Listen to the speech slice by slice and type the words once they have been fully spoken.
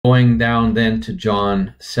Going down then to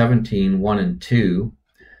John 17, 1 and 2,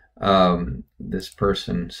 this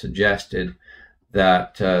person suggested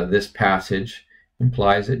that this passage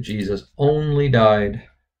implies that Jesus only died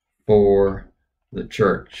for the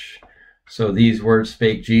church. So these words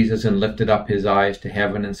spake Jesus, and lifted up his eyes to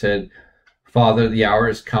heaven, and said, Father, the hour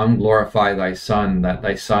is come, glorify thy Son, that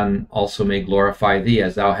thy Son also may glorify thee,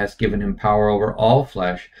 as thou hast given him power over all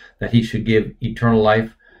flesh, that he should give eternal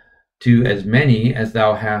life to as many as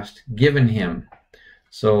thou hast given him.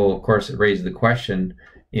 So, of course, it raises the question,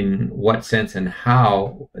 in what sense and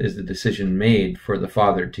how is the decision made for the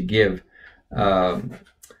Father to give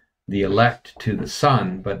the elect to the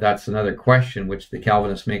Son? But that's another question which the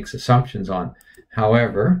Calvinist makes assumptions on.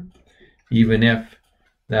 However, even if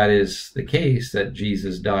that is the case, that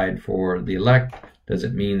Jesus died for the elect, does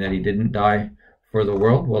it mean that he didn't die for the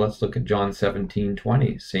world? Well, let's look at John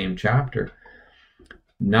 17:20, same chapter.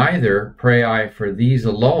 Neither pray I for these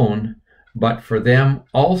alone, but for them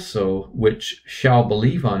also which shall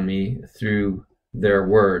believe on me through their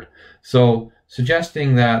word. So,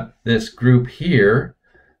 suggesting that this group here,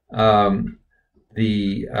 the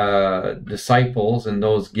disciples and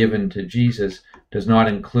those given to Jesus, does not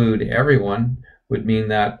include everyone, would mean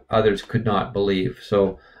that others could not believe.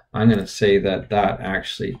 So I'm going to say that that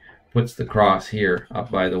actually puts the cross here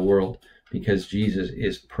up by the world, because Jesus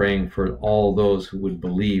is praying for all those who would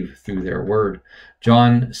believe through their word.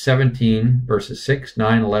 John 17, verses 6,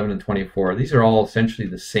 9, 11, and 24. These are all essentially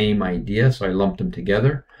the same idea, so I lumped them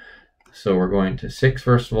together. So we're going to 6,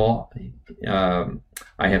 first of all.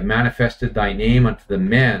 I have manifested thy name unto the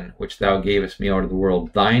men which thou gavest me out of the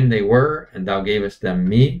world. Thine they were, and thou gavest them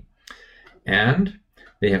me, and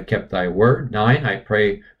they have kept thy word. 9, I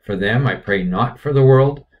pray for them. I pray not for the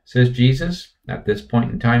world, says Jesus. At this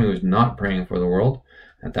point in time, he was not praying for the world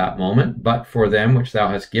at that moment, but for them which thou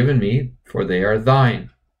hast given me, for they are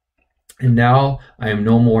thine. And now I am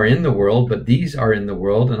no more in the world, but these are in the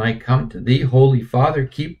world, and I come to thee. Holy Father,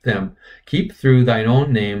 keep them. Keep through thine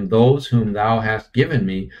own name those whom thou hast given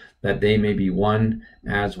me, that they may be one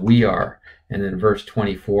as we are. And then verse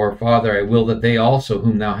 24, Father, I will that they also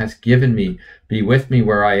whom thou hast given me be with me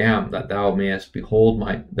where I am, that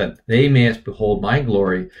they mayest behold my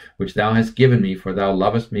glory, which thou hast given me, for thou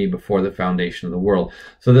lovest me before the foundation of the world.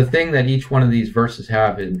 So the thing that each one of these verses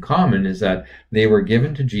have in common is that they were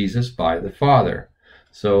given to Jesus by the Father.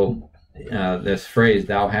 So this phrase,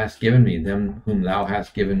 thou hast given me, them whom thou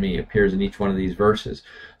hast given me, appears in each one of these verses.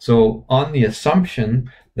 So on the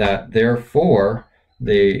assumption that therefore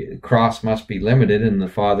the cross must be limited, and the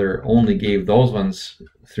Father only gave those ones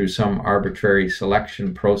through some arbitrary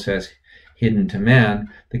selection process hidden to man,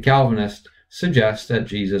 the Calvinist suggests that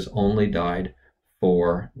Jesus only died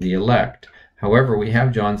for the elect. However, we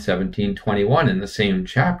have John 17:21 in the same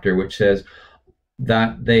chapter, which says,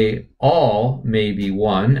 that they all may be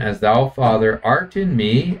one, as thou, Father, art in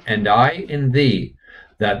me, and I in thee,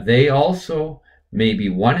 that they also may be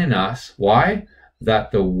one in us. Why?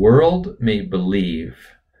 That the world may believe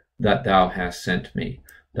that thou hast sent me.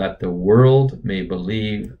 That the world may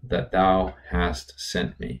believe that thou hast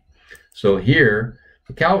sent me. So here,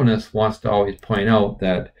 the Calvinist wants to always point out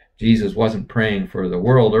that Jesus wasn't praying for the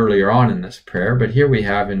world earlier on in this prayer, but here we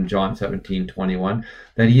have in John 17:21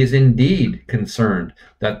 that he is indeed concerned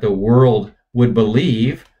that the world would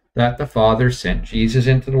believe that the Father sent Jesus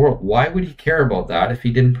into the world. Why would he care about that if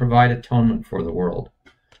he didn't provide atonement for the world?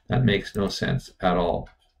 That makes no sense at all.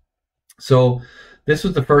 So this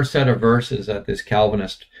was the first set of verses that this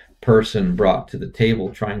Calvinist person brought to the table,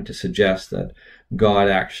 trying to suggest that God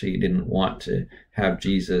actually didn't want to have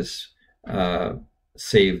Jesus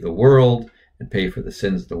save the world and pay for the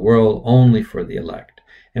sins of the world, only for the elect.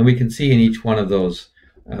 And we can see in each one of those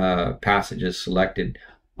passages selected,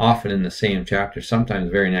 often in the same chapter, sometimes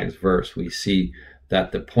the very next verse, we see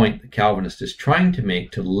that the point the Calvinist is trying to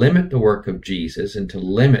make to limit the work of Jesus and to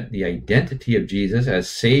limit the identity of Jesus as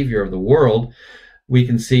Savior of the world, we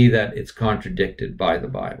can see that it's contradicted by the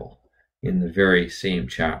Bible in the very same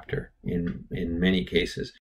chapter in many cases.